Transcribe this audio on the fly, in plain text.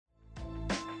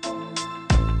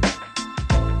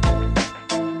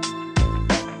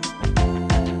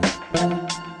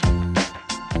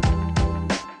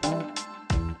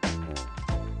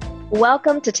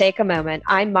Welcome to Take a Moment.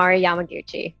 I'm Mari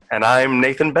Yamaguchi. And I'm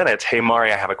Nathan Bennett. Hey,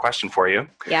 Mari, I have a question for you.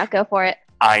 Yeah, go for it.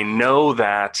 I know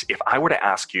that if I were to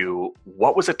ask you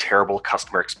what was a terrible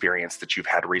customer experience that you've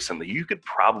had recently, you could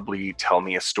probably tell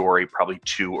me a story, probably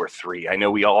two or three. I know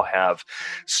we all have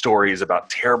stories about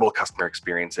terrible customer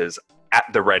experiences at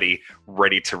the ready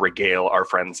to regale our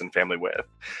friends and family with.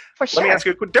 For sure. Let me ask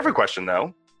you a different question,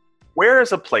 though. Where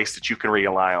is a place that you can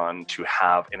rely on to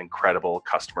have an incredible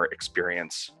customer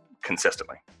experience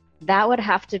consistently? That would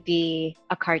have to be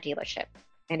a car dealership.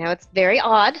 I know it's very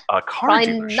odd. A car Probably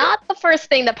dealership? not the first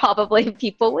thing that probably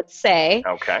people would say.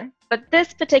 Okay. But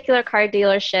this particular car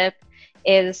dealership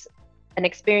is an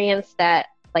experience that,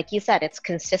 like you said, it's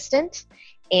consistent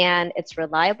and it's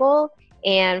reliable.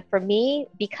 And for me,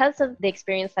 because of the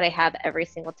experience that I have every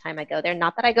single time I go there,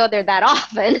 not that I go there that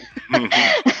often,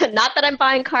 not that I'm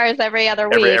buying cars every other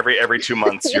week. Every 2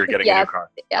 months you're getting a new car.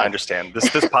 Yes. I understand. This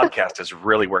podcast is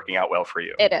really working out well for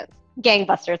you. It is.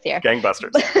 Gangbusters here.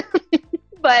 Gangbusters.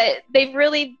 But they've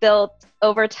really built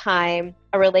over time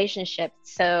a relationship.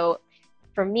 So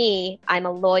for me, I'm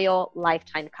a loyal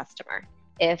lifetime customer.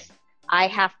 If I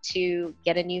have to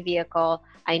get a new vehicle,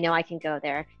 I know I can go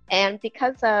there. And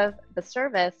because of the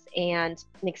service and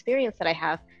the experience that I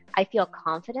have, I feel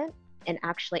confident in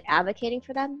actually advocating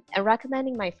for them and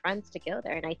recommending my friends to go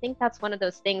there. And I think that's one of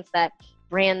those things that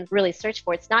brands really search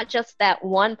for. It's not just that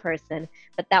one person,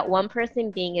 but that one person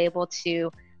being able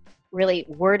to really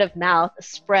word of mouth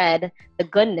spread the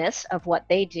goodness of what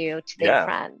they do to their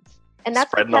friends. And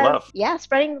that's spreading the love. Yeah,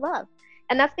 spreading the love.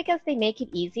 And that's because they make it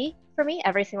easy for me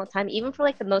every single time, even for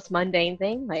like the most mundane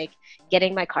thing, like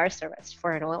getting my car serviced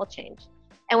for an oil change.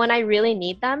 And when I really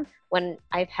need them, when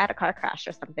I've had a car crash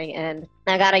or something and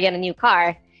I gotta get a new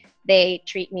car, they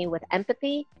treat me with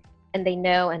empathy and they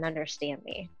know and understand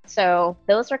me. So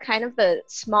those are kind of the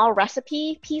small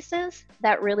recipe pieces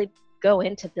that really go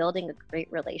into building a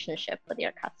great relationship with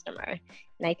your customer.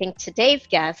 And I think today's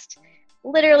guest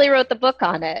literally wrote the book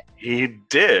on it. He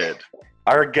did.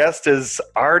 Our guest is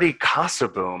Artie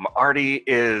Khossaboom. Artie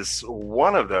is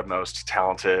one of the most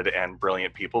talented and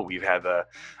brilliant people we've had the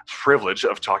privilege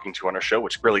of talking to on our show,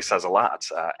 which really says a lot.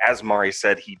 As Mari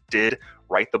said, he did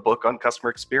write the book on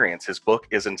customer experience. His book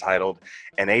is entitled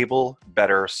Enable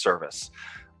Better Service.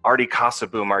 Artie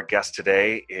Khossaboom, our guest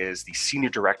today, is the Senior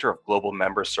Director of Global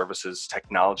Member Services,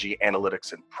 Technology,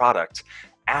 Analytics, and Product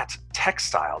at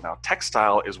Techstyle. Now,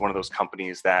 Techstyle is one of those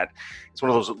companies that it's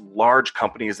one of those large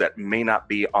companies that may not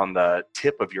be on the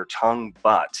tip of your tongue,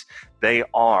 but they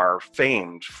are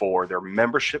famed for their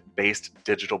membership-based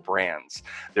digital brands.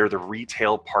 They're the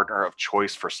retail partner of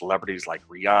choice for celebrities like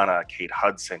Rihanna, Kate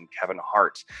Hudson, Kevin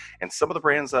Hart, and some of the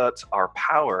brands that are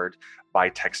powered by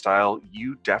Techstyle,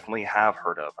 you definitely have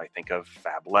heard of. I think of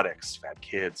Fabletics, Fab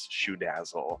Kids, Shoe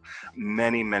Dazzle,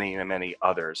 many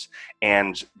others.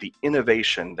 And the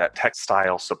innovation that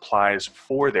Techstyle supplies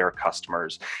for their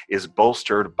customers is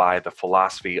bolstered by the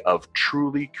philosophy of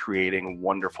truly creating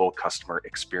wonderful customer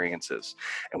experiences.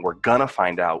 And we're gonna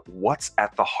find out what's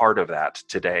at the heart of that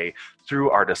today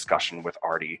through our discussion with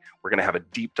Artie. We're going to have a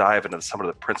deep dive into some of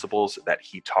the principles that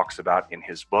he talks about in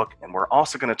his book. And we're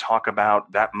also going to talk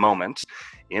about that moment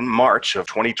in March of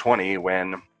 2020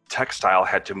 when Techstyle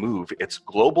had to move its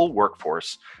global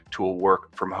workforce to a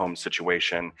work from home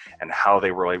situation and how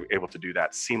they were able to do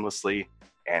that seamlessly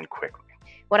and quickly.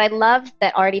 What I love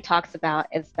that Artie talks about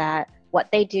is that what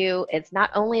they do is not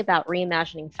only about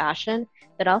reimagining fashion,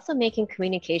 but also making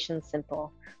communication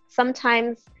simple.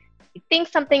 Sometimes you think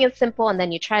something is simple and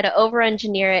then you try to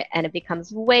over-engineer it and it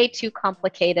becomes way too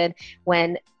complicated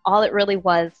when all it really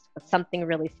was something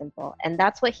really simple. And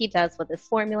that's what he does with this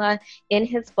formula in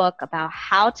his book about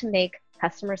how to make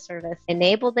customer service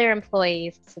enable their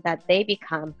employees so that they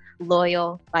become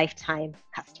loyal lifetime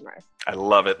customers. I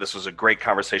love it. This was a great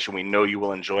conversation. We know you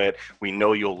will enjoy it. We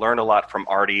know you'll learn a lot from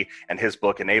Artie and his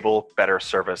book, Enable Better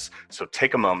Service. So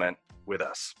take a moment with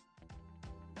us.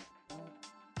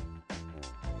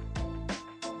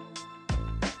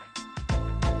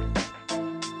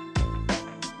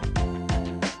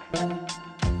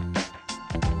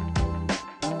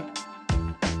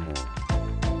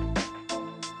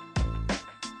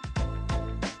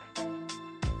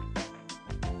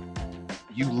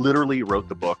 You literally wrote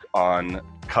the book on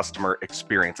customer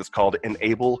experience. It's called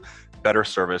Enable Better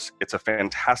Service. It's a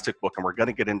fantastic book, and we're going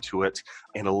to get into it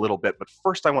in a little bit. But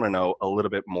first, I want to know a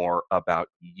little bit more about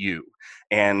you.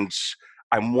 And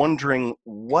I'm wondering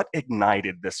what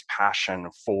ignited this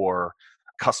passion for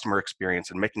customer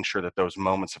experience and making sure that those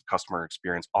moments of customer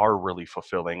experience are really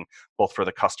fulfilling, both for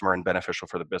the customer and beneficial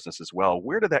for the business as well.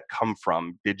 Where did that come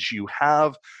from? Did you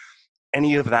have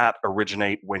any of that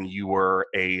originate when you were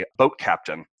a boat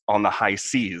captain on the high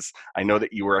seas? I know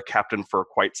that you were a captain for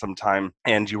quite some time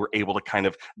and you were able to kind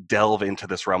of delve into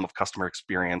this realm of customer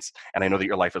experience. And I know that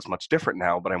your life is much different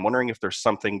now, but I'm wondering if there's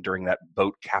something during that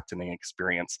boat captaining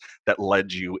experience that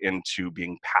led you into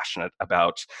being passionate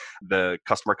about the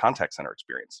customer contact center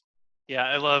experience. Yeah,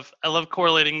 I love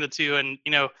correlating the two, and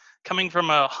coming from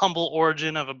a humble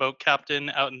origin of a boat captain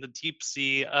out in the deep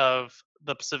sea of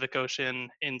the Pacific Ocean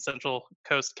in Central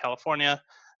Coast California,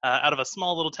 out of a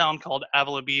small little town called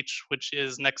Avila Beach, which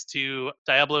is next to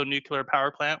Diablo Nuclear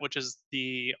Power Plant, which is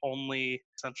the only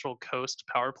Central Coast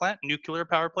power plant, nuclear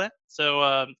power plant.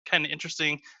 So kind of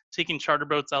interesting taking charter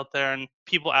boats out there and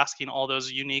people asking all those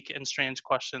unique and strange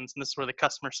questions. And this is where the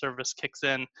customer service kicks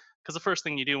in, because the first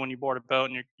thing you do when you board a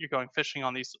boat and you're going fishing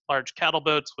on these large cattle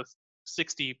boats with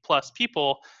 60 plus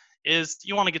people is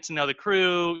you want to get to know the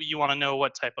crew. You want to know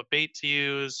what type of bait to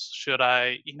use. Should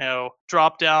I,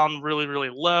 drop down really, really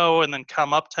low and then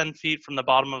come up 10 feet from the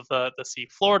bottom of the sea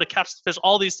floor to catch the fish?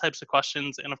 All these types of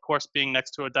questions. And of course, being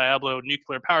next to a Diablo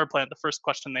nuclear power plant, the first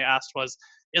question they asked was,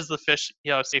 is the fish,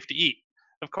 safe to eat?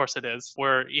 Of course it is.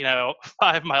 We're,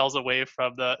 5 miles away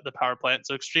from the power plant.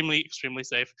 So extremely, extremely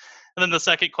safe. And then the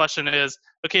second question is,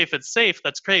 okay, if it's safe,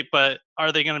 that's great, but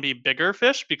are they going to be bigger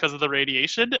fish because of the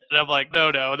radiation? And I'm like,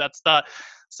 no, that's not.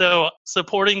 So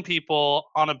supporting people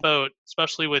on a boat,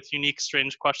 especially with unique,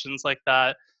 strange questions like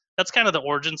that, that's kind of the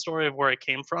origin story of where it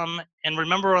came from. And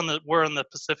remember, we're in the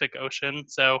Pacific Ocean,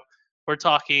 so we're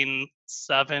talking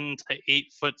 7 to 8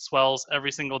 foot swells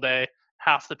every single day.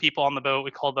 Half the people on the boat,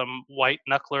 we call them white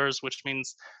knucklers, which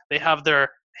means they have their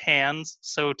hands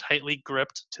so tightly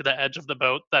gripped to the edge of the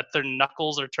boat that their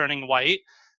knuckles are turning white.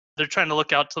 They're trying to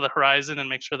look out to the horizon and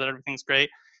make sure that everything's great.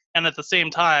 And at the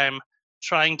same time,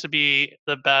 trying to be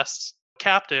the best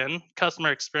captain,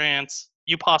 customer experience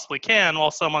you possibly can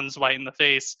while someone's white in the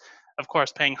face, of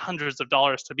course, paying hundreds of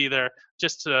dollars to be there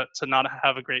just to not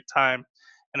have a great time.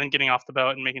 And then getting off the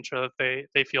boat and making sure that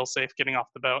they feel safe getting off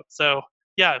the boat. So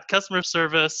yeah, customer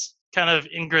service kind of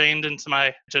ingrained into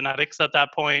my genetics at that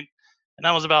point. And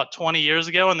that was about 20 years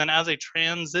ago. And then as I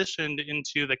transitioned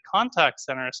into the contact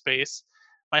center space,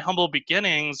 my humble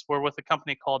beginnings were with a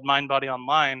company called MindBody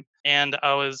Online. And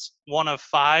I was one of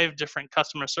 5 different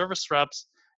customer service reps.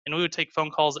 And we would take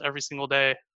phone calls every single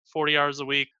day, 40 hours a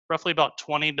week, roughly about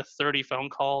 20 to 30 phone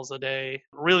calls a day,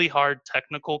 really hard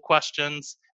technical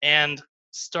questions. And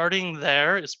starting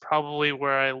there is probably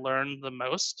where I learned the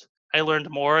most. I learned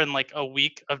more in like a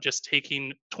week of just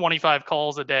taking 25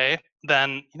 calls a day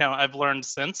than, I've learned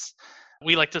since.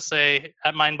 We like to say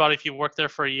at MindBody, if you work there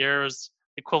for a year, is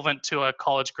equivalent to a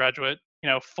college graduate,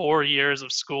 4 years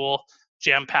of school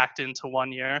jam packed into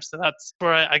 1 year. So that's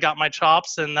where I got my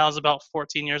chops. And that was about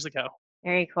 14 years ago.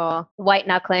 Very cool. White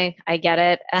knuckling, I get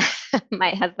it.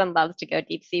 My husband loves to go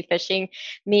deep sea fishing.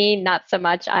 Me, not so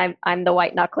much. I'm the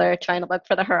white knuckler trying to look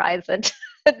for the horizon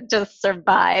to just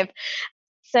survive.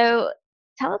 So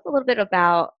tell us a little bit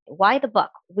about why the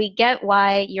book. We get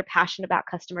why you're passionate about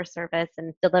customer service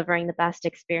and delivering the best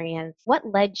experience. What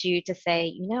led you to say,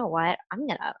 you know what, I'm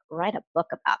going to write a book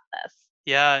about this?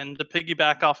 Yeah, and to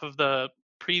piggyback off of the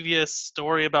previous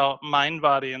story about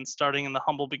MindBody and starting in the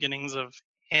humble beginnings of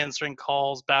answering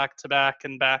calls back to back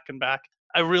and back and back,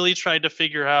 I really tried to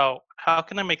figure out, how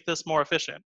can I make this more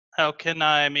efficient? How can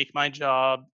I make my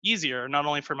job easier, not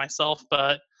only for myself,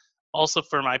 but also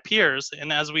for my peers?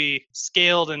 And as we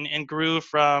scaled and grew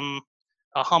from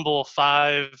a humble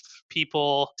 5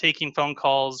 people taking phone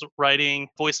calls, writing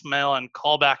voicemail and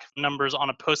callback numbers on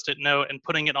a post-it note and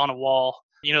putting it on a wall,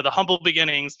 the humble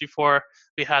beginnings before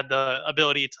we had the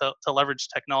ability to leverage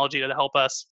technology to help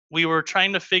us, we were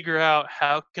trying to figure out,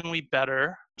 how can we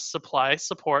better supply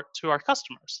support to our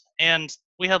customers? And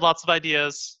we had lots of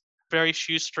ideas, very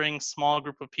shoestring, small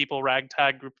group of people,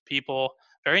 ragtag group of people,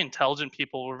 very intelligent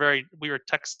people. We were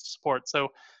tech support. So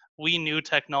we knew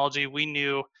technology. We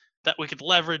knew that we could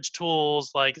leverage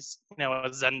tools like, a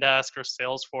Zendesk or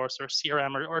Salesforce or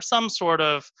CRM or some sort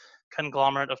of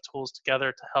conglomerate of tools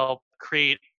together to help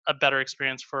create a better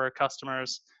experience for our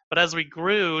customers. But as we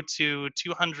grew to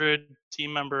 200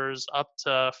 team members, up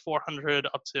to 400,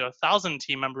 up to 1,000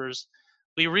 team members,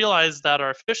 we realized that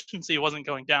our efficiency wasn't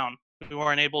going down. We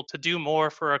weren't able to do more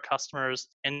for our customers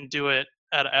and do it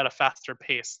at a faster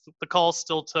pace. The calls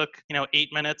still took, 8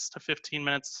 minutes to 15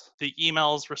 minutes. The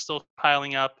emails were still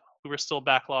piling up. We were still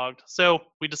backlogged. So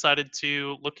we decided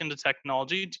to look into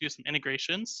technology, do some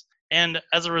integrations. And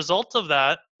as a result of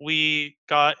that, we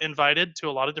got invited to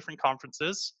a lot of different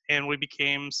conferences and we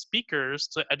became speakers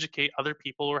to educate other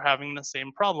people who are having the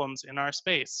same problems in our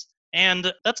space.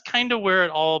 And that's kind of where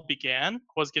it all began,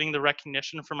 was getting the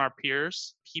recognition from our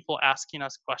peers, people asking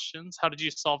us questions. How did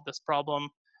you solve this problem?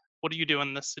 What do you do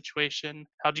in this situation?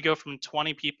 How'd you go from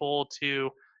 20 people to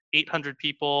 800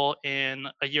 people in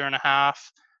a year and a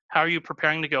half? How are you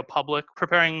preparing to go public,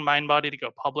 preparing MindBody to go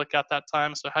public at that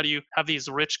time? So how do you have these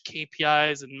rich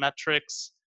KPIs and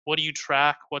metrics? What do you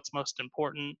track? What's most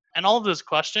important? And all of those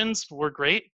questions were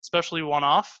great, especially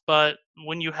one-off. But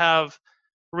when you have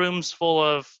rooms full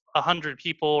of 100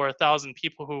 people or 1,000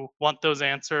 people who want those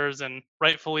answers and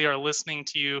rightfully are listening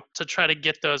to you to try to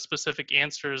get those specific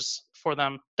answers for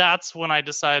them, that's when I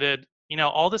decided,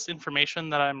 all this information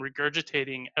that I'm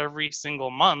regurgitating every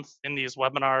single month in these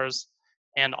webinars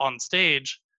and on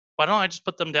stage, why don't I just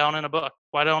put them down in a book?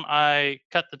 Why don't I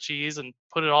cut the cheese and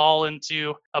put it all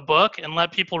into a book and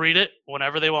let people read it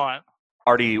whenever they want?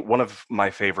 Artie, one of my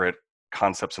favorite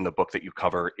concepts in the book that you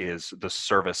cover is the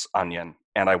service onion.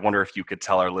 And I wonder if you could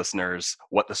tell our listeners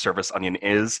what the service onion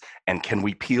is, and can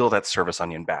we peel that service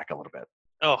onion back a little bit?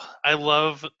 Oh, I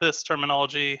love this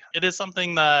terminology. It is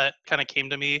something that kind of came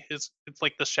to me. It's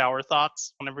like the shower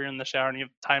thoughts. Whenever you're in the shower and you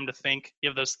have time to think, you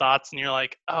have those thoughts and you're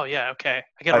like, oh yeah, okay,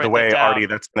 I gotta By the write that way, down. Artie,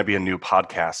 that's going to be a new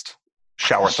podcast.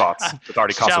 Shower Thoughts with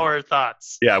Artie Kosseboom. Shower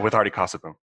thoughts. Yeah, with Artie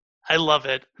Kosseboom. I love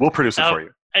it. We'll produce it for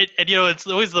you. And it's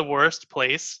always the worst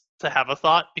place to have a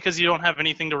thought because you don't have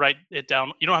anything to write it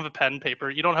down. You don't have a pen,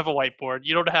 paper. You don't have a whiteboard.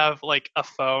 You don't have like a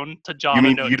phone to jot a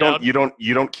note down.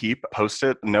 You don't keep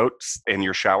Post-it notes in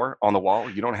your shower on the wall?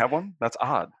 You don't have one? That's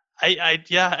odd. I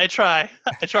try.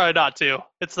 I try not to.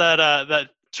 It's that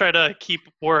try to keep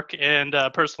work and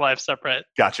personal life separate.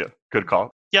 Gotcha. Good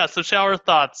call. Yeah, so shower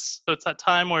thoughts. So it's that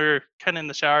time where you're kind of in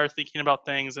the shower thinking about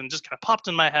things and just kind of popped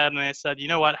in my head and I said, you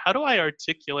know what, how do I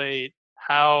articulate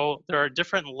how there are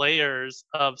different layers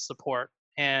of support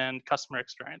and customer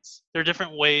experience? There are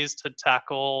different ways to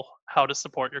tackle how to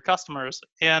support your customers.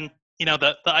 And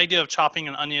the idea of chopping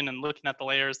an onion and looking at the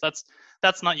layers,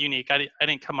 that's not unique. I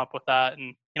didn't come up with that.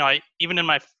 And I even in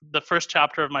the first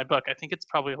chapter of my book, I think it's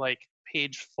probably like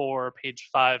page 4, page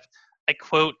 5, I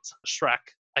quote Shrek.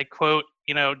 I quote,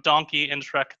 Donkey and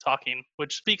Shrek talking,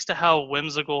 which speaks to how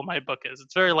whimsical my book is.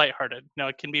 It's very lighthearted.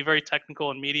 It can be very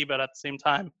technical and meaty, but at the same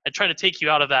time, I try to take you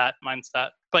out of that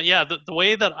mindset. But yeah, the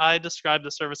way that I describe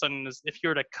the service onion is if you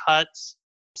were to cut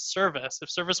service, if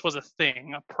service was a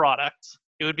thing, a product,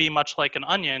 it would be much like an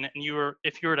onion. And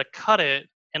if you were to cut it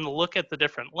and look at the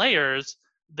different layers,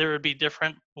 there would be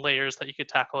different layers that you could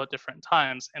tackle at different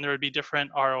times. And there would be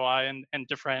different ROI and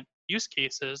different use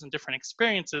cases and different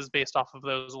experiences based off of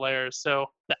those layers. So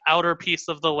the outer piece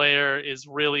of the layer is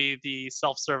really the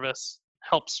self-service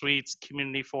help suites,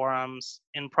 community forums,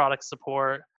 in-product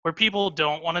support, where people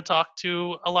don't want to talk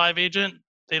to a live agent.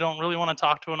 They don't really want to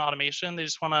talk to an automation. They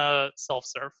just want to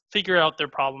self-serve, figure out their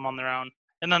problem on their own.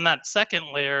 And then that second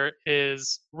layer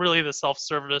is really the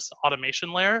self-service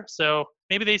automation layer. So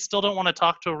maybe they still don't want to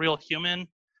talk to a real human.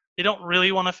 They don't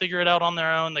really want to figure it out on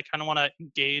their own. They kind of want to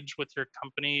engage with your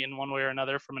company in one way or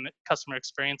another from a customer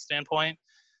experience standpoint.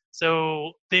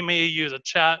 So they may use a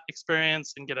chat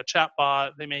experience and get a chat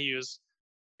bot. They may use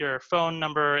your phone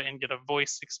number and get a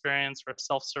voice experience or a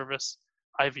self-service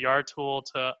IVR tool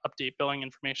to update billing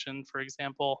information, for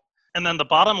example. And then the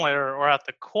bottom layer, or at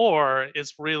the core,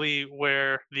 is really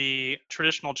where the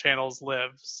traditional channels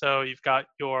live. So you've got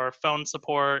your phone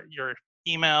support, your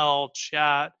email,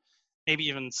 chat, maybe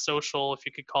even social, if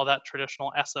you could call that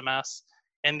traditional SMS.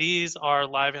 And these are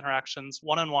live interactions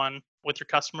one-on-one with your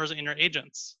customers and your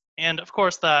agents. And of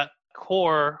course, that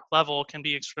core level can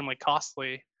be extremely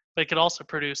costly, but it could also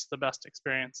produce the best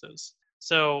experiences.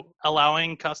 So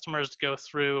allowing customers to go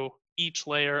through each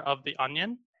layer of the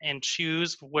onion and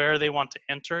choose where they want to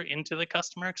enter into the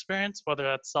customer experience, whether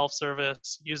that's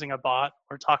self-service, using a bot,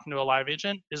 or talking to a live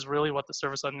agent, is really what the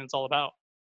service onion is all about.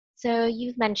 So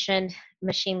you've mentioned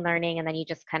machine learning, and then you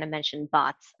just kind of mentioned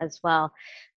bots as well.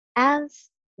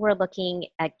 As we're looking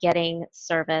at getting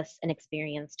service and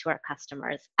experience to our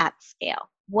customers at scale,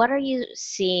 what are you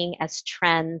seeing as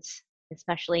trends,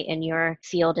 especially in your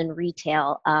field in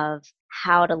retail, of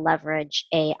how to leverage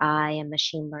AI and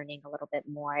machine learning a little bit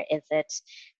more? Is it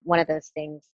one of those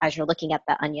things as you're looking at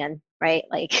the onion, right?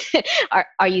 Like,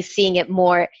 are you seeing it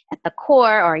more at the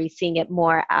core, or are you seeing it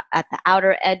more at the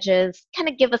outer edges? Kind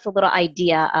of give us a little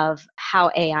idea of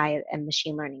how AI and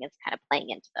machine learning is kind of playing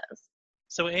into those.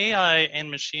 So AI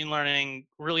and machine learning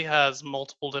really has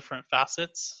multiple different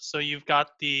facets. So you've got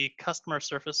the customer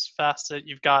surface facet,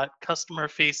 you've got customer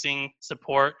facing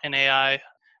support in AI,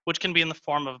 which can be in the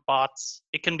form of bots.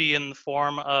 It can be in the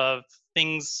form of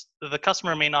things that the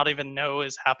customer may not even know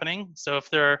is happening. So if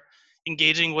they're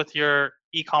engaging with your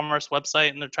e-commerce website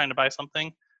and they're trying to buy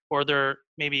something, or they're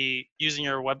maybe using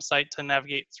your website to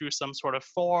navigate through some sort of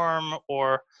form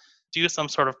or do some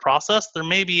sort of process, there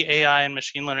may be AI and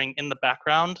machine learning in the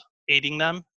background aiding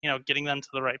them, getting them to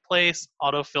the right place,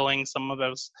 auto-filling some of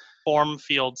those form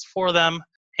fields for them.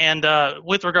 And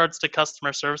with regards to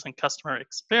customer service and customer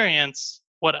experience,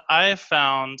 what I've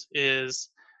found is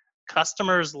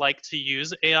customers like to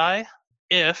use AI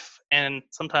if, and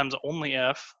sometimes only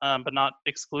if, but not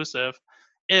exclusive,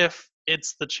 if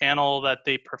it's the channel that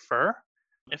they prefer.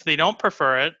 If they don't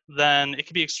prefer it, then it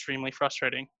can be extremely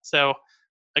frustrating. So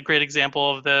a great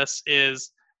example of this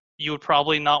is you would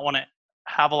probably not want to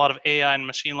have a lot of AI and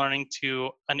machine learning to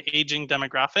an aging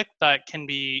demographic that can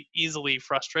be easily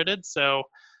frustrated. So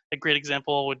a great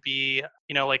example would be,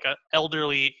 like an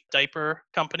elderly diaper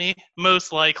company.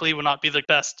 Most likely would not be the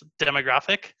best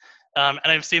demographic. And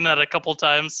I've seen that a couple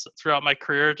times throughout my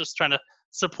career, just trying to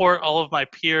support all of my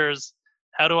peers.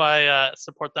 How do I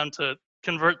support them to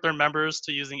convert their members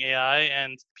to using AI?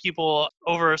 And people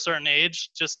over a certain age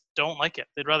just don't like it.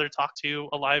 They'd rather talk to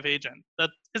a live agent.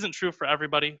 That isn't true for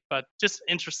everybody, but just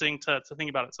interesting to think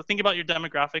about it. So think about your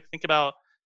demographic, think about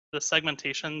the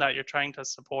segmentation that you're trying to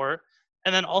support,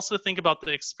 and then also think about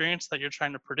the experience that you're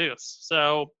trying to produce.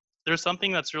 So there's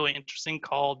something that's really interesting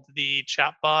called the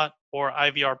chatbot or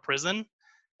IVR prison,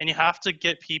 and you have to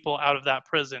get people out of that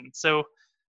prison. So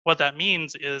what that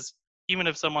means is even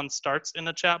if someone starts in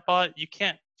a chatbot, you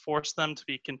can't force them to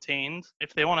be contained.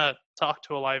 If they want to talk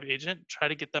to a live agent, try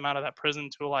to get them out of that prison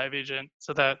to a live agent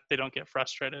so that they don't get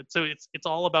frustrated. So it's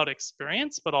all about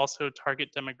experience, but also target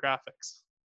demographics.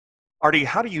 Artie,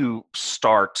 how do you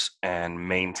start and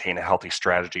maintain a healthy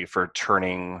strategy for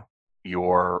turning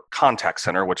your contact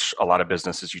center, which a lot of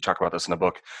businesses, you talk about this in the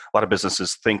book, a lot of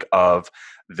businesses think of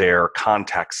their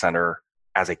contact center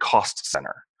as a cost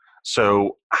center.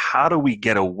 So how do we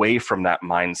get away from that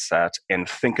mindset and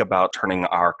think about turning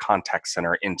our contact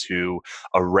center into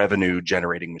a revenue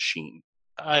generating machine?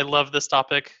 I love this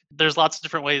topic. There's lots of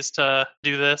different ways to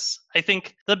do this. I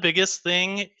think the biggest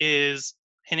thing is,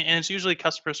 and it's usually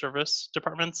customer service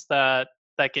departments that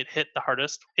get hit the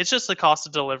hardest. It's just the cost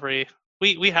of delivery.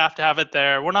 We have to have it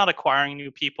there. We're not acquiring new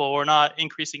people. We're not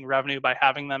increasing revenue by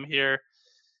having them here.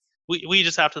 We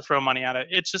just have to throw money at it.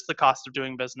 It's just the cost of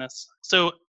doing business.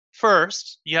 So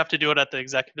first, you have to do it at the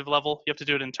executive level. You have to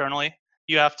do it internally.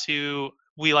 You have to,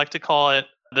 we like to call it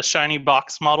the shiny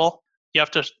box model. You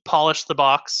have to polish the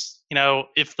box.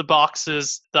 If the box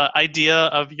is the idea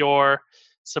of your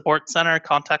support center,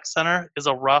 contact center is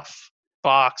a rough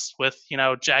box with,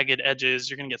 jagged edges,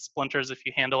 you're going to get splinters if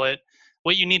you handle it.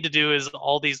 What you need to do is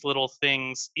all these little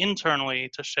things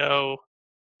internally to show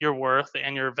your worth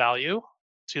and your value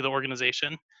to the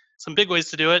organization. Some big ways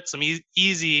to do it, some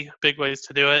easy big ways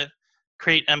to do it.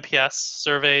 Create NPS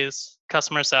surveys,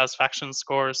 customer satisfaction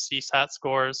scores, CSAT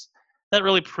scores. That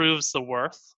really proves the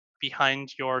worth behind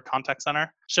your contact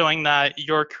center, showing that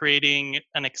you're creating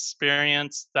an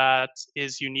experience that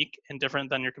is unique and different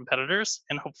than your competitors,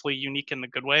 and hopefully unique in the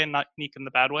good way and not unique in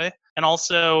the bad way. And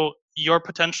also, you're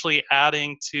potentially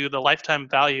adding to the lifetime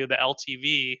value, the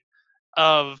LTV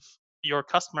of your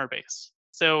customer base.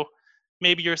 So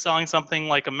maybe you're selling something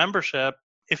like a membership.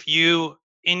 If you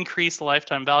increase the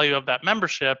lifetime value of that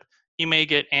membership, you may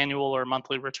get annual or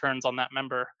monthly returns on that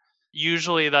member.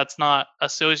 Usually that's not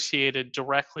associated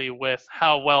directly with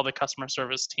how well the customer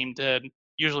service team did.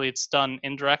 Usually it's done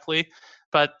indirectly,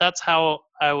 but that's how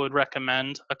I would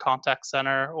recommend a contact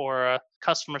center or a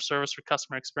customer service or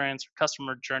customer experience or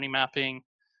customer journey mapping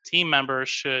team members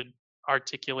should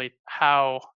articulate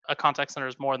how a contact center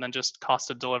is more than just cost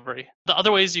of delivery. The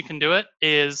other ways you can do it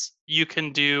is you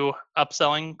can do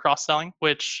upselling, cross-selling,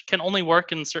 which can only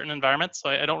work in certain environments. So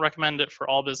I don't recommend it for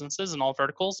all businesses and all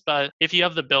verticals, but if you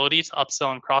have the ability to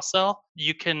upsell and cross-sell,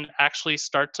 you can actually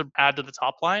start to add to the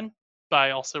top line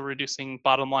by also reducing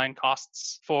bottom line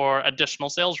costs for additional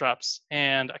sales reps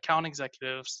and account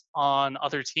executives on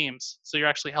other teams. So you're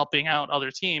actually helping out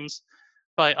other teams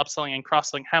by upselling and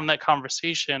cross-selling, having that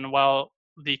conversation while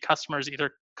the customer is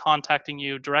either contacting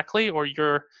you directly or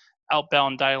you're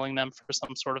outbound dialing them for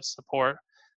some sort of support.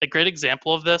 A great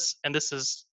example of this, and this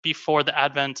is before the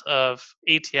advent of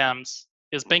ATMs,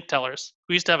 is bank tellers.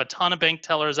 We used to have a ton of bank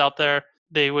tellers out there.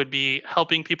 They would be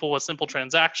helping people with simple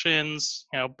transactions,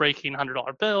 breaking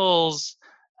 $100 bills.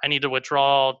 I need to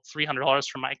withdraw $300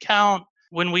 from my account.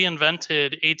 When we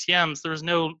invented ATMs, there was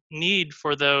no need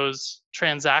for those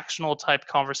transactional type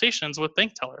conversations with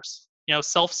bank tellers.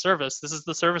 Self-service, this is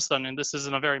the service done, and this is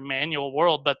in a very manual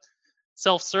world, but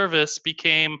self-service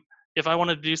became, if I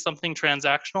wanted to do something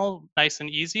transactional, nice and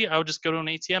easy, I would just go to an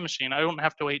ATM machine. I don't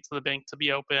have to wait till the bank to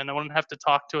be open. I wouldn't have to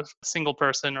talk to a single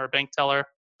person or a bank teller.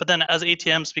 But then as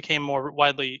ATMs became more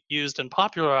widely used and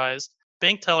popularized,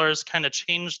 bank tellers kind of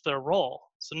changed their role.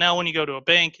 So now when you go to a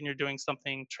bank and you're doing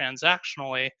something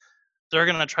transactionally, they're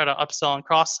going to try to upsell and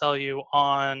cross sell you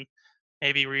on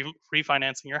maybe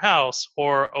refinancing your house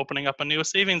or opening up a new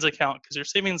savings account because your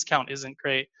savings account isn't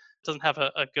great, doesn't have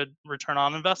a good return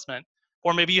on investment.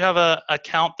 Or maybe you have a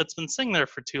account that's been sitting there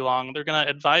for too long. They're going to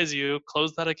advise you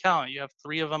close that account. You have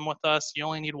 3 of them with us. You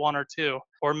only need 1 or 2,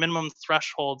 or minimum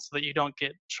thresholds so that you don't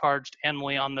get charged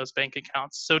annually on those bank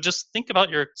accounts. So just think about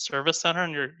your service center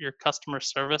and your customer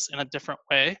service in a different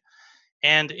way.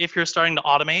 And if you're starting to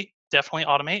automate, definitely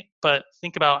automate, but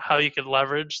think about how you could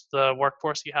leverage the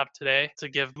workforce you have today to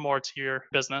give more to your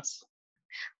business.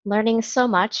 Learning so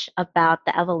much about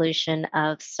the evolution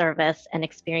of service and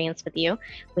experience with you.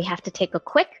 We have to take a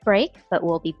quick break, but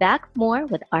we'll be back more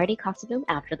with Artie Kosovoom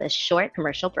after this short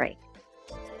commercial break.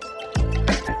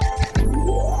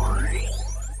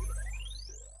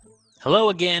 Hello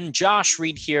again, Josh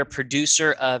Reed here,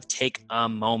 producer of Take a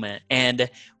Moment.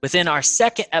 And within our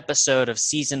second episode of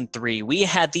season 3, we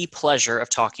had the pleasure of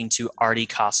talking to Artie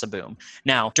Kosovoom.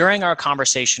 Now, during our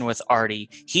conversation with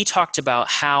Artie, he talked about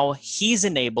how he's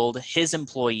enabled his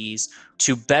employees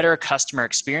to better customer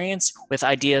experience with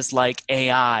ideas like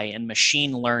AI and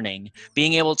machine learning,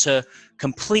 being able to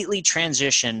completely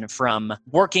transition from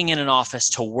working in an office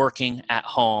to working at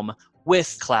home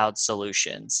with cloud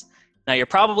solutions. Now, you're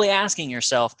probably asking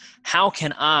yourself, how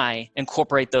can I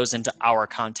incorporate those into our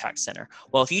contact center?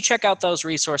 Well, if you check out those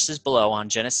resources below on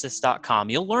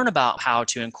genesys.com, you'll learn about how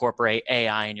to incorporate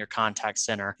AI in your contact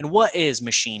center and what is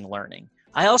machine learning.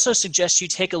 I also suggest you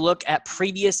take a look at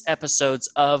previous episodes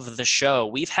of the show.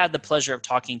 We've had the pleasure of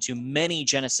talking to many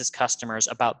Genesys customers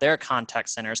about their contact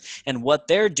centers and what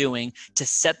they're doing to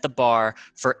set the bar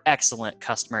for excellent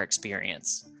customer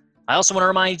experience. I also want to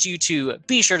remind you to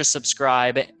be sure to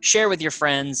subscribe, share with your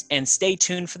friends, and stay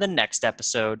tuned for the next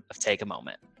episode of Take a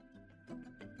Moment.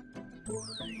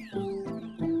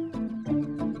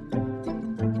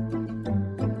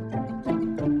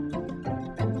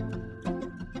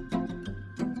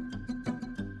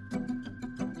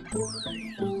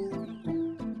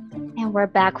 And we're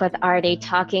back with Artie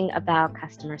talking about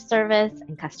customer service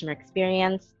and customer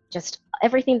experience, just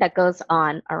everything that goes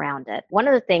on around it. One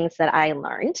of the things that I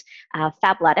learned,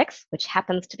 Fabletics, which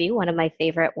happens to be one of my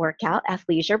favorite workout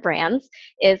athleisure brands,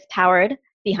 is powered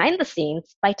behind the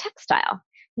scenes by Textile.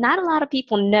 Not a lot of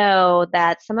people know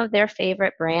that some of their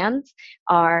favorite brands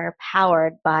are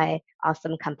powered by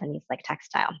awesome companies like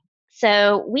Textile.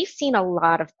 So we've seen a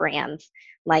lot of brands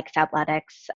like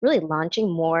Fabletics really launching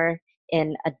more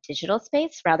in a digital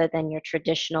space rather than your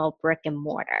traditional brick and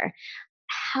mortar.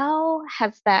 How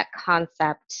has that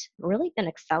concept really been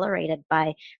accelerated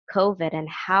by COVID, and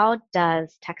how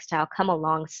does Textile come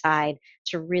alongside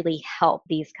to really help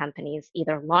these companies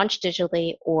either launch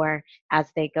digitally or as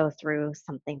they go through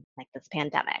something like this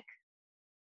pandemic?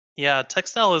 Yeah,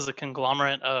 Textile is a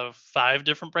conglomerate of 5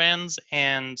 different brands,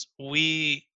 and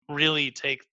we really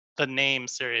take the name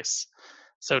serious.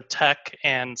 So tech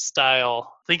and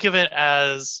style. Think of it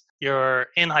as you're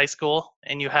in high school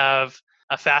and you have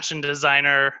a fashion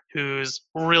designer who's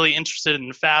really interested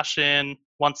in fashion,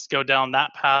 wants to go down that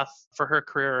path for her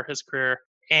career or his career.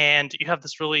 And you have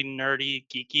this really nerdy,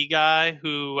 geeky guy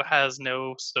who has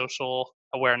no social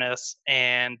awareness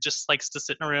and just likes to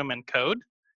sit in a room and code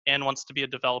and wants to be a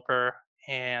developer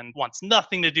and wants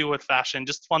nothing to do with fashion,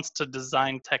 just wants to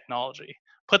design technology.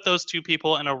 Put those 2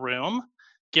 people in a room,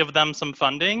 give them some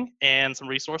funding and some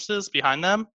resources behind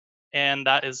them, and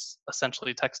that is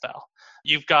essentially Textile.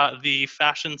 You've got the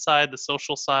fashion side, the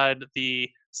social side, the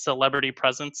celebrity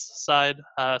presence side.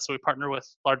 So we partner with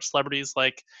large celebrities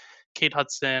like Kate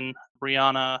Hudson,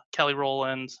 Rihanna, Kelly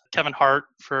Rowland, Kevin Hart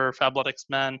for Fabletics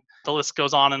Men. The list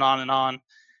goes on and on and on.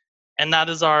 And that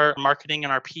is our marketing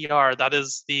and our PR. That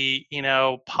is the,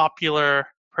 popular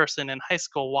person in high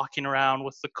school walking around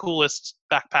with the coolest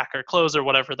backpack or clothes or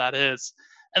whatever that is.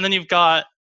 And then you've got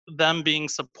them being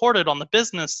supported on the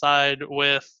business side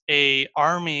with a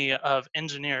army of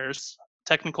engineers,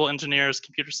 technical engineers,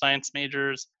 computer science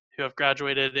majors who have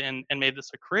graduated and made this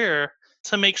a career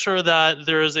to make sure that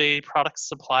there is a product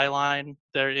supply line,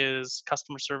 there is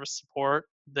customer service support,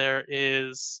 there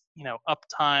is,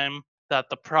 uptime, that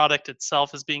the product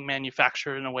itself is being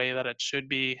manufactured in a way that it should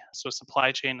be, so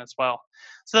supply chain as well.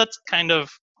 So that's kind of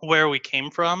where we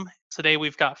came from. Today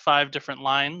we've got 5 different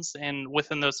lines, and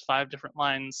within those 5 different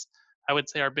lines, I would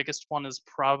say our biggest one is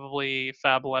probably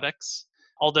Fabletics.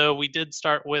 Although we did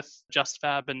start with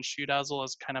JustFab and Shoe Dazzle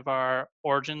as kind of our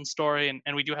origin story,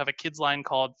 and we do have a kids line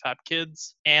called Fab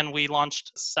Kids, and we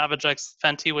launched Savage X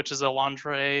Fenty, which is a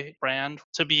lingerie brand.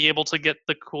 To be able to get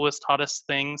the coolest, hottest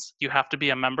things, you have to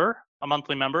be a member, a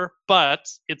monthly member, but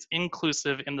it's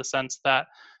inclusive in the sense that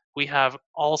we have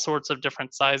all sorts of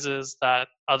different sizes that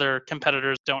other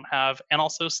competitors don't have, and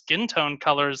also skin tone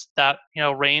colors that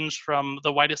range from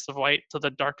the whitest of white to the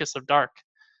darkest of dark,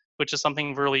 which is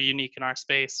something really unique in our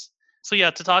space. So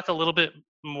yeah, to talk a little bit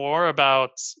more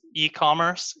about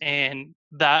e-commerce and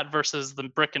that versus the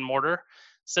brick and mortar.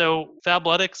 So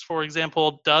Fabletics, for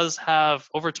example, does have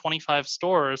over 25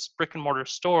 stores, brick and mortar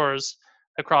stores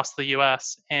across the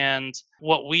US. And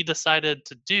what we decided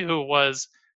to do was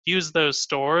use those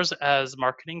stores as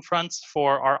marketing fronts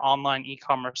for our online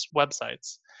e-commerce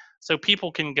websites. So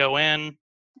people can go in,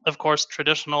 of course,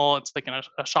 traditional, it's like in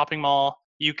a shopping mall.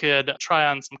 You could try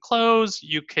on some clothes,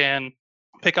 you can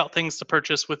pick out things to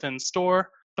purchase within store.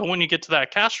 But when you get to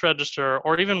that cash register,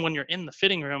 or even when you're in the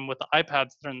fitting room with the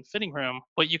iPads that are in the fitting room,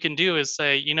 what you can do is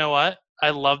say, you know what? I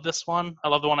love this one. I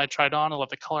love the one I tried on. I love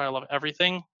the color. I love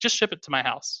everything. Just ship it to my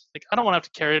house. Like, I don't want to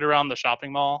have to carry it around the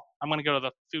shopping mall. I'm going to go to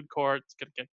the food court. It's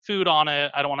going to get food on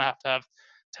it. I don't want to have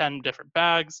 10 different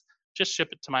bags. Just ship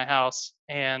it to my house.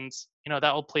 And,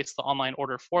 that will place the online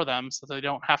order for them so they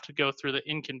don't have to go through the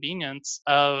inconvenience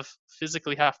of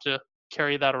physically have to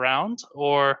carry that around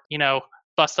or,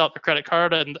 bust out their credit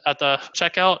card and at the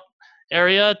checkout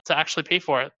area to actually pay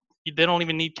for it. They don't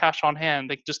even need cash on hand.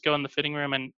 They can just go in the fitting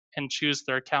room and choose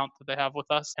their account that they have with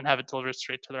us and have it delivered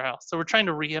straight to their house. So we're trying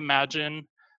to reimagine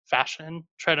fashion,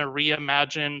 trying to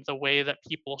reimagine the way that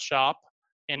people shop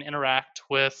and interact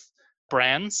with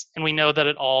brands. And we know that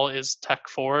it all is tech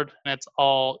forward and it's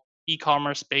all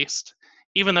e-commerce based.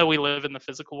 Even though we live in the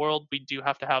physical world, we do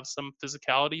have to have some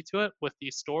physicality to it with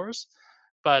these stores.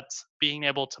 But being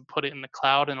able to put it in the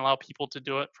cloud and allow people to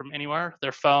do it from anywhere,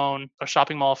 their phone, a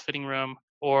shopping mall fitting room,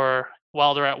 or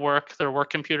while they're at work, their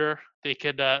work computer, they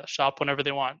could shop whenever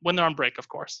they want, when they're on break, of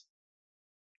course.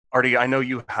 Artie, I know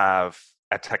you have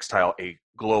at Textile a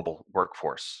global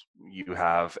workforce. You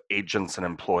have agents and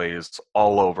employees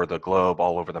all over the globe,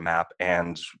 all over the map.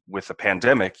 And with the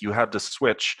pandemic, you had to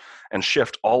switch and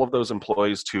shift all of those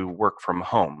employees to work from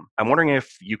home. I'm wondering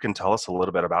if you can tell us a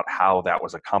little bit about how that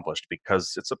was accomplished,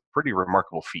 because it's a pretty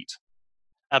remarkable feat.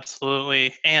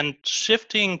 Absolutely. And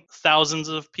shifting thousands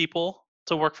of people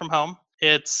to work from home,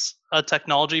 it's a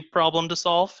technology problem to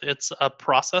solve, it's a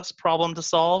process problem to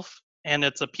solve, and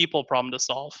it's a people problem to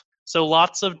solve. So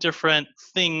lots of different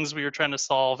things we were trying to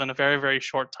solve in a very, very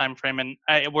short time frame. And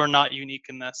we're not unique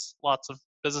in this. Lots of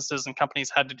businesses and companies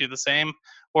had to do the same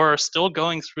or are still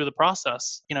going through the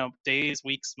process, days,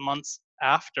 weeks, months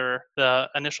after the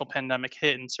initial pandemic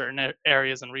hit in certain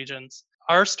areas and regions.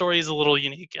 Our story is a little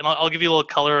unique, and I'll give you a little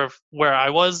color of where I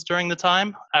was during the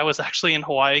time. I was actually in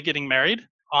Hawaii getting married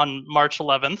on March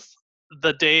 11th,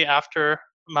 the day after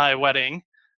my wedding.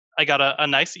 I got a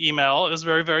nice email. It was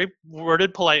very, very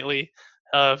worded politely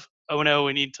of, oh no,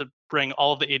 we need to bring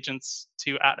all of the agents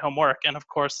to at-home work. And of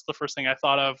course, the first thing I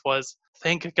thought of was,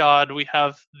 thank God we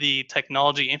have the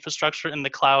technology infrastructure in the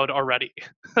cloud already.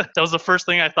 That was the first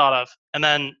thing I thought of. And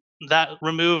then that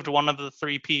removed one of the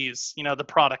 3 Ps, the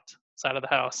product side of the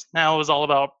house. Now it was all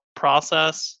about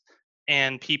process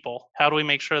and people. How do we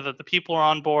make sure that the people are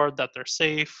on board, that they're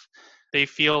safe, they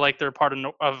feel like they're part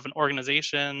of an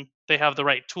organization, they have the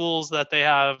right tools that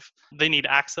they need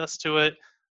access to it.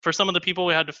 For some of the people,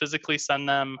 we had to physically send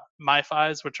them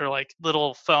MiFis, which are like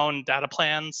little phone data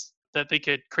plans that they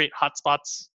could create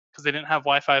hotspots because they didn't have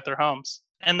Wi-Fi at their homes.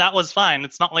 And that was fine.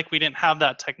 It's not like we didn't have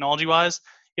that technology-wise.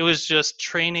 It was just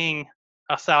training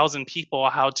 1,000 people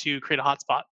how to create a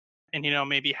hotspot. And,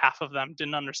 maybe half of them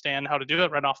didn't understand how to do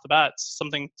it right off the bat. It's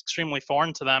something extremely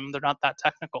foreign to them. They're not that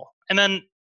technical. And then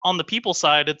on the people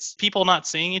side, it's people not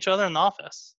seeing each other in the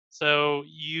office. So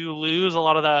you lose a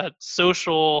lot of that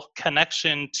social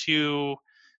connection to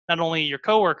not only your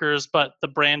coworkers, but the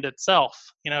brand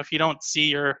itself. If you don't see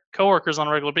your coworkers on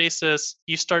a regular basis,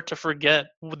 you start to forget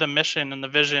the mission and the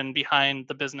vision behind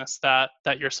the business that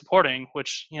you're supporting,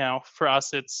 which, for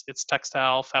us, it's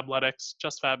Textile, Fabletics,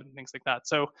 JustFab, and things like that.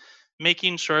 So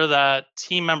making sure that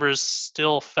team members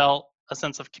still felt a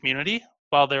sense of community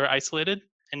while they were isolated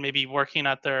and maybe working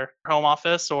at their home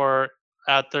office or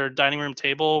at their dining room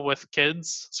table with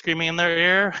kids screaming in their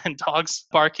ear and dogs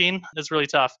barking is really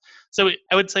tough. So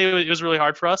I would say it was really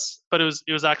hard for us, but it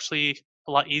was actually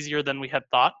a lot easier than we had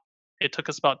thought. It took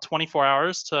us about 24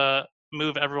 hours to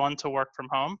move everyone to work from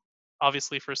home.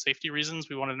 Obviously, for safety reasons,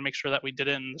 we wanted to make sure that we did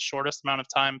it in the shortest amount of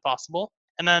time possible.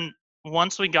 And then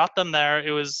once we got them there,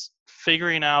 it was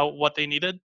figuring out what they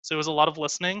needed. So it was a lot of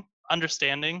listening,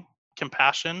 understanding,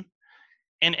 compassion,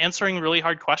 and answering really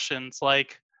hard questions.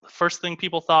 Like the first thing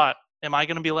people thought, am I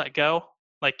going to be let go?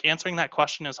 Like answering that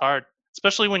question is hard,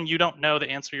 especially when you don't know the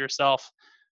answer yourself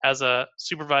as a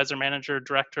supervisor, manager,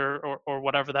 director, or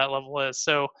whatever that level is.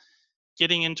 So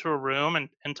getting into a room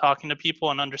and talking to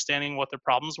people and understanding what their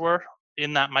problems were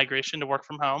in that migration to work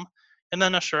from home, and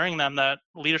then assuring them that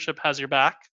leadership has your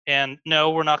back and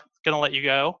no, we're not going to let you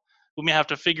go. We may have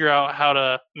to figure out how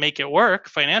to make it work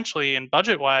financially and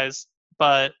budget wise,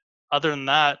 but other than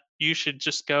that, you should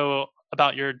just go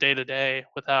about your day to day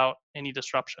without any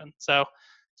disruption. So,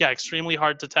 yeah, extremely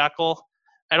hard to tackle.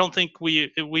 I don't think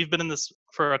we've been in this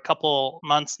for a couple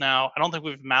months now. I don't think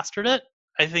we've mastered it.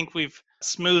 I think we've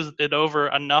smoothed it over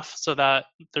enough so that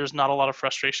there's not a lot of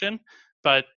frustration.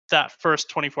 But that first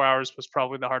 24 hours was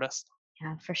probably the hardest.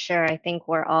 Yeah, for sure. I think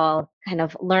we're all kind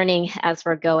of learning as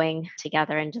we're going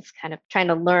together and just kind of trying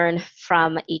to learn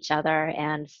from each other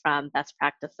and from best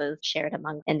practices shared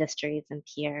among industries and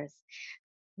peers.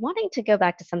 Wanting to go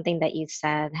back to something that you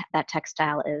said, that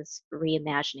textile is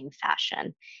reimagining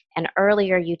fashion. And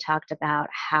earlier you talked about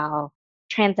how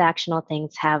transactional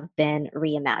things have been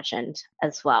reimagined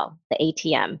as well, the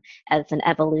ATM as an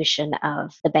evolution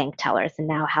of the bank tellers and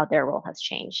now how their role has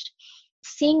changed.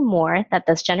 Seeing more that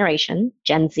this generation,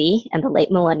 Gen Z and the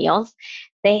late millennials,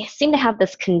 they seem to have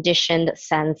this conditioned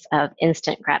sense of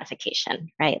instant gratification,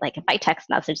 right? Like if I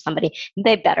text message somebody,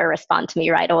 they better respond to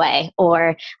me right away.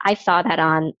 Or I saw that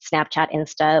on Snapchat,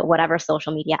 Insta, whatever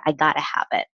social media, I gotta have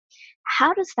it.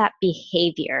 How does that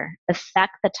behavior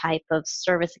affect the type of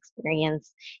service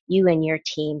experience you and your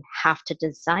team have to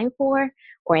design for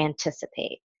or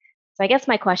anticipate? So I guess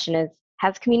my question is,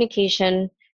 has communication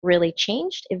really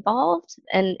changed, evolved?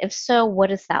 And if so,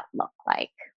 what does that look like?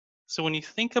 So when you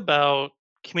think about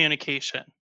communication,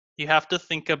 you have to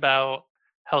think about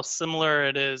how similar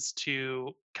it is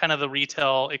to kind of the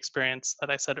retail experience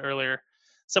that I said earlier.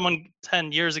 Someone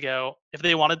 10 years ago, if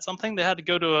they wanted something, they had to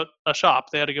go to a shop,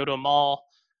 they had to go to a mall,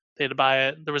 they had to buy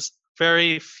it. There was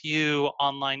very few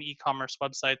online e-commerce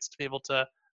websites to be able to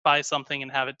buy something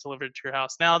and have it delivered to your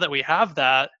house. Now that we have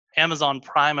that Amazon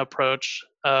Prime approach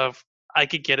of I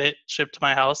could get it shipped to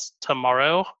my house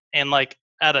tomorrow and like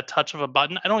at a touch of a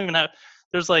button. I don't even have,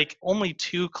 there's like only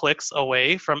 2 clicks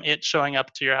away from it showing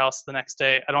up to your house the next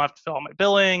day. I don't have to fill out my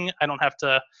billing. I don't have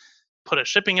to put a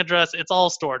shipping address. It's all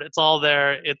stored. It's all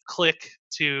there. It click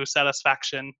to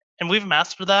satisfaction. And we've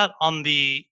mastered that on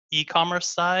the e-commerce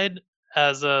side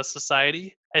as a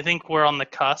society. I think we're on the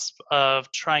cusp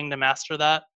of trying to master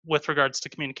that with regards to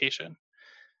communication.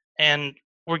 And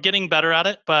we're getting better at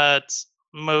it, but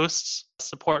most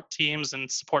support teams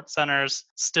and support centers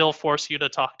still force you to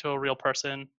talk to a real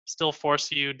person, still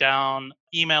force you down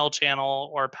email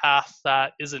channel or path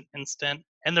that isn't instant.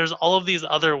 And there's all of these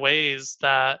other ways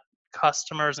that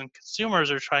customers and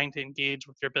consumers are trying to engage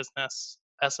with your business.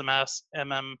 SMS,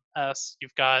 MMS,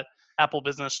 you've got Apple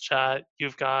Business Chat,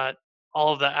 you've got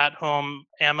all of the at-home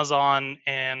Amazon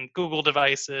and Google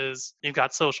devices, you've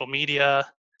got social media.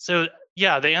 So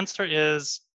yeah, the answer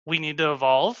is we need to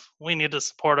evolve. We need to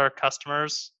support our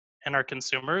customers and our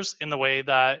consumers in the way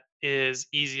that is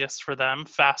easiest for them,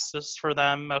 fastest for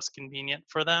them, most convenient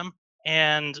for them.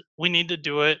 And we need to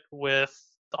do it with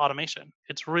the automation.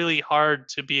 It's really hard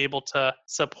to be able to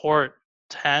support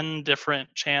 10 different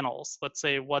channels. Let's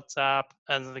say WhatsApp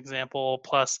as an example,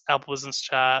 plus Apple Business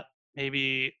Chat,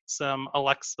 maybe some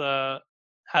Alexa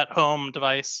at home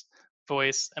device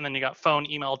voice, and then you got phone,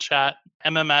 email, chat,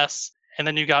 MMS, and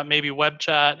then you got maybe web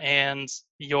chat and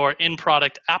your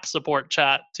in-product app support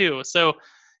chat too. So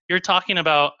you're talking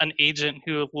about an agent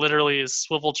who literally is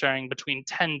swivel chairing between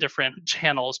 10 different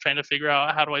channels trying to figure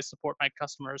out how do I support my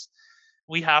customers.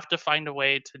 We have to find a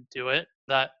way to do it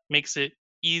that makes it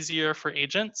easier for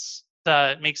agents,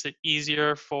 that makes it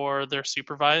easier for their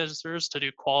supervisors to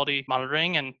do quality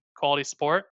monitoring and quality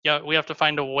support. Yeah, we have to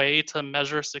find a way to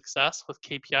measure success with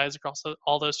KPIs across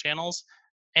all those channels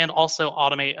and also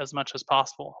automate as much as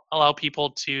possible. Allow people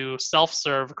to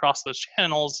self-serve across those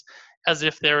channels as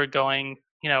if they were going,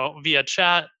 via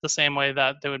chat the same way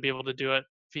that they would be able to do it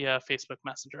via Facebook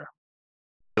Messenger.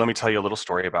 Let me tell you a little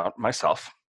story about myself.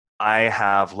 I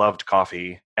have loved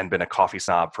coffee and been a coffee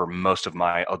snob for most of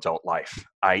my adult life.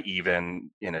 I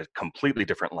even, in a completely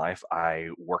different life, I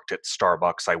worked at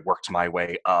Starbucks. I worked my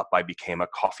way up. I became a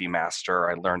coffee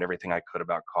master. I learned everything I could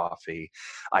about coffee.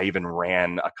 I even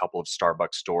ran a couple of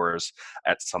Starbucks stores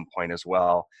at some point as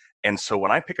well. And so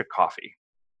when I pick a coffee,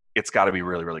 it's got to be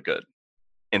really, really good.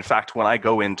 In fact, when I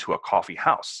go into a coffee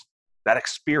house, that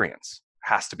experience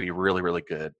has to be really, really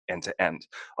good end to end.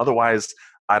 Otherwise,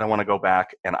 I don't want to go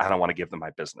back and I don't want to give them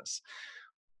my business.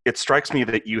 It strikes me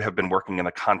that you have been working in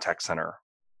a contact center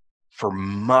for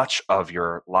much of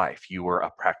your life. You were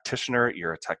a practitioner,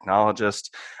 you're a technologist,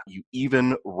 you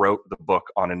even wrote the book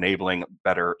on enabling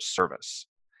better service.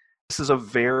 This is a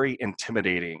very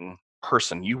intimidating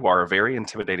person. You are a very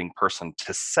intimidating person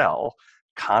to sell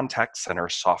contact center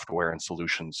software and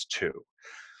solutions to.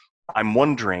 I'm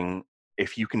wondering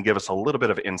if you can give us a little bit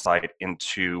of insight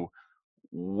into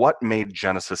what made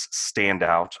Genesys stand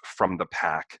out from the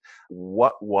pack.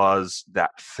 What was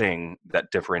that thing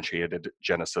that differentiated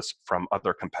Genesys from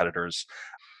other competitors?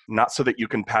 Not so that you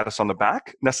can pat us on the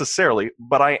back necessarily,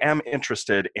 but I am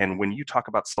interested in when you talk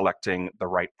about selecting the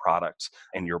right product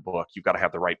in your book, you've got to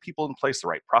have the right people in place, the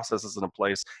right processes in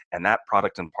place, and that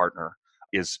product and partner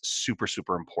is super,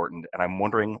 super important. And I'm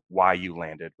wondering why you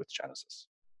landed with Genesys.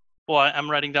 Well,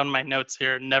 I'm writing down my notes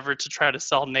here. Never to try to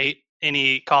sell Nate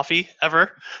any coffee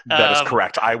ever. That is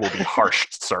correct. I will be harsh,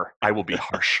 sir. I will be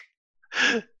harsh.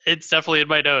 It's definitely in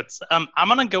my notes. I'm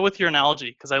gonna go with your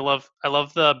analogy because I love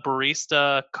the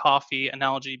barista coffee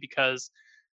analogy because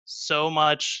so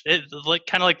much kind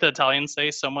of like the Italians say,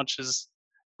 so much is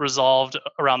resolved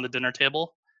around the dinner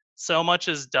table. So much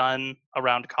is done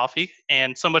around coffee,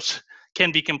 and so much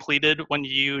can be completed when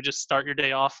you just start your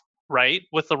day off right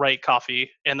with the right coffee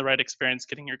and the right experience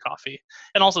getting your coffee.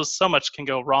 And also so much can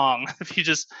go wrong if you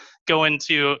just go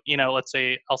into, let's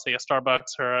say I'll say a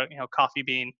Starbucks or a Coffee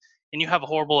Bean and you have a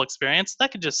horrible experience,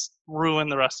 that could just ruin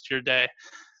the rest of your day.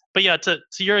 But yeah, to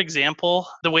your example,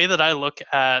 the way that I look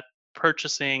at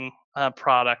purchasing a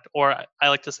product, or I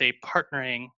like to say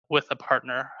partnering with a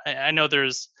partner, I know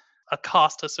there's a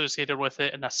cost associated with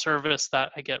it and a service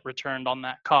that I get returned on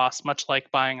that cost. Much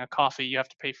like buying a coffee, you have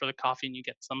to pay for the coffee and you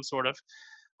get some sort of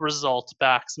result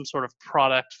back, some sort of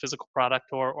product, physical product,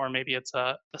 or maybe it's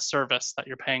a service that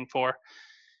you're paying for.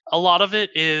 A lot of it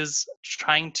is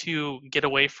trying to get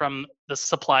away from the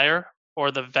supplier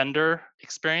or the vendor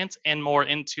experience and more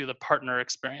into the partner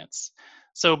experience.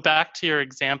 So back to your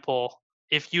example,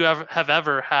 if you have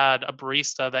ever had a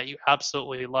barista that you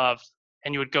absolutely loved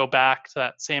and you would go back to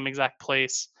that same exact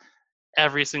place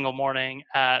every single morning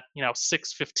at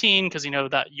 6:15 because you know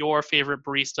that your favorite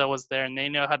barista was there and they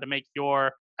know how to make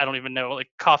your, I don't even know, like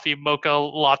coffee mocha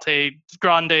latte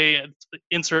grande,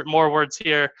 insert more words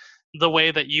here, the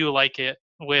way that you like it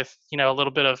with a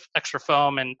little bit of extra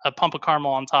foam and a pump of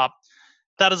caramel on top.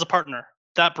 That is a partner.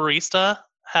 That barista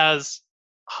has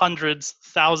hundreds,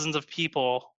 thousands of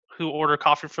people who order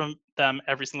coffee from them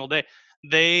every single day.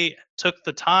 They took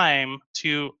the time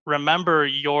to remember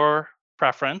your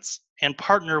preference and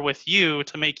partner with you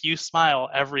to make you smile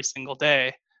every single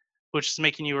day, which is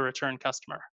making you a return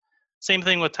customer. Same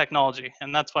thing with technology,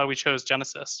 and that's why we chose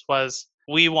Genesys, was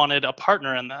we wanted a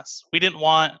partner in this. We didn't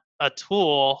want a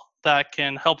tool that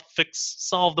can help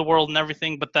solve the world and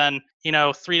everything, but then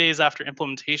 3 days after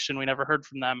implementation we never heard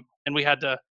from them, and we had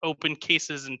to open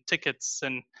cases and tickets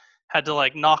and had to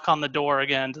knock on the door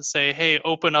again to say, hey,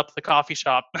 open up the coffee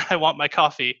shop. I want my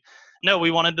coffee. No,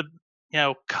 we wanted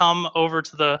to come over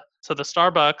to the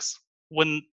Starbucks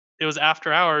when it was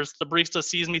after hours. The barista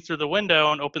sees me through the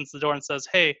window and opens the door and says,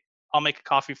 hey, I'll make a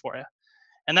coffee for you.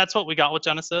 And that's what we got with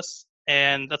Genesys,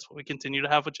 and that's what we continue to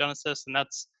have with Genesys, and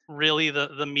that's really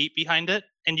the meat behind it.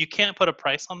 And you can't put a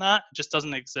price on that. It just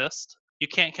doesn't exist. You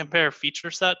can't compare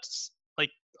feature sets,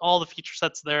 like all the feature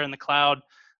sets there in the cloud.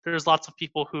 There's lots of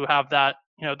people who have that,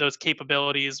 those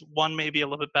capabilities. One may be a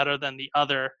little bit better than the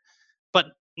other, but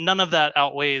none of that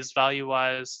outweighs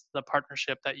value-wise the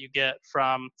partnership that you get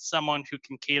from someone who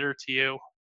can cater to you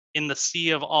in the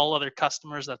sea of all other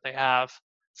customers that they have,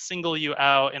 single you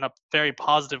out in a very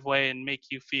positive way and make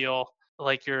you feel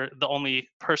like you're the only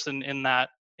person in that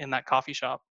coffee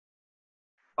shop.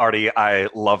 Artie, I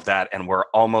love that, and we're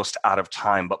almost out of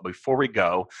time. But before we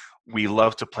go, we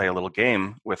love to play a little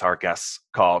game with our guests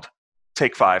called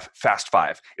Take 5, Fast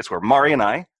 5. It's where Mari and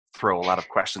I throw a lot of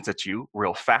questions at you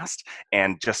real fast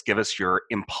and just give us your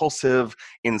impulsive,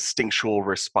 instinctual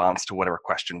response to whatever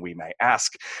question we may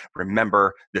ask.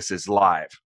 Remember, this is live.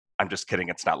 I'm just kidding,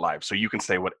 it's not live. So you can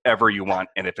say whatever you want,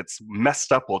 and if it's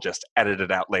messed up, we'll just edit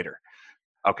it out later.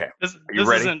 Okay, are you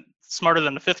ready? This isn't smarter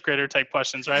than the fifth grader type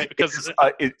questions, right? Because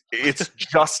it's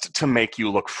just to make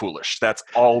you look foolish. That's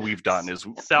all we've done is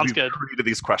sounds we've good. created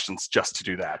these questions just to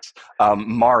do that.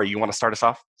 Mari, you want to start us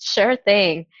off? Sure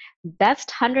thing. Best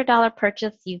 $100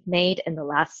 purchase you've made in the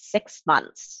last 6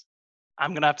 months?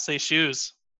 I'm gonna have to say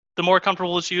shoes. The more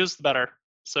comfortable the shoes, the better.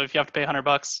 So if you have to pay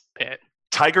 $100, pay it.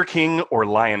 Tiger King or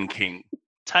Lion King?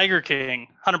 Tiger King,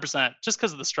 100%, just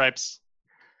because of the stripes.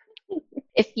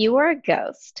 If you were a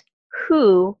ghost,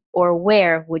 who or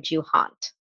where would you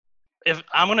haunt? If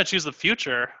I'm going to choose the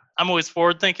future, I'm always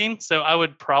forward thinking. So I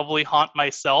would probably haunt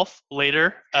myself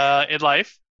later in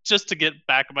life just to get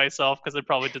back at myself because I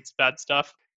probably did some bad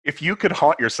stuff. If you could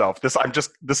haunt yourself, this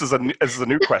is a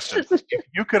new question. If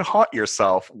you could haunt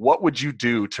yourself, what would you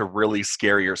do to really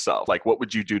scare yourself? Like, what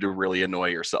would you do to really annoy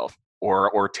yourself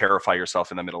or terrify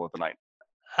yourself in the middle of the night?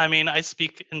 I mean, I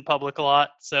speak in public a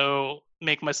lot, so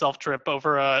make myself trip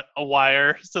over a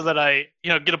wire so that I,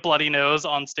 get a bloody nose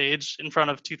on stage in front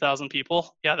of 2,000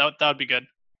 people. Yeah, that would be good.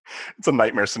 It's a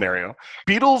nightmare scenario.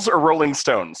 Beatles or Rolling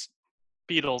Stones?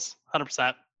 Beatles,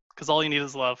 100%, because all you need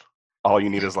is love. All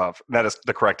you need is love. That is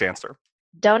the correct answer.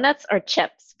 Donuts or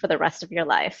chips for the rest of your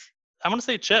life? I'm going to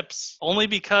say chips, only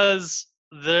because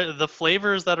the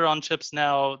flavors that are on chips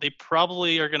now, they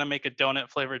probably are going to make a donut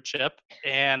flavored chip,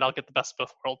 and I'll get the best of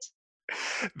both worlds.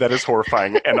 That is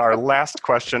horrifying. And our last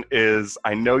question is,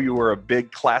 I know you were a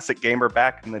big classic gamer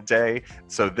back in the day,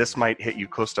 so this might hit you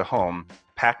close to home.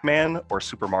 Pac-Man or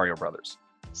Super Mario Brothers?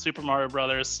 Super Mario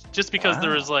Brothers, just because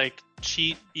there was like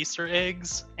cheat Easter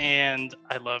eggs, and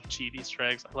I love cheat Easter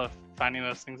eggs. I love finding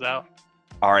those things out.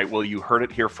 All right, well, you heard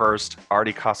it here first.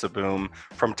 Artie Casaboom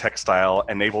from Textile,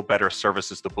 Enable Better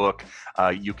Services, the book.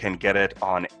 You can get it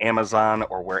on Amazon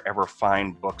or wherever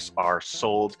fine books are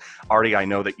sold. Artie, I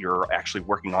know that you're actually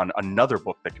working on another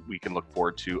book that we can look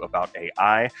forward to about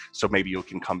AI, so maybe you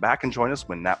can come back and join us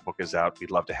when that book is out.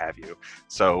 We'd love to have you.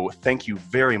 So thank you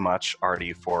very much,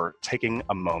 Artie, for taking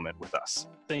a moment with us.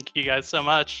 Thank you guys so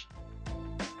much.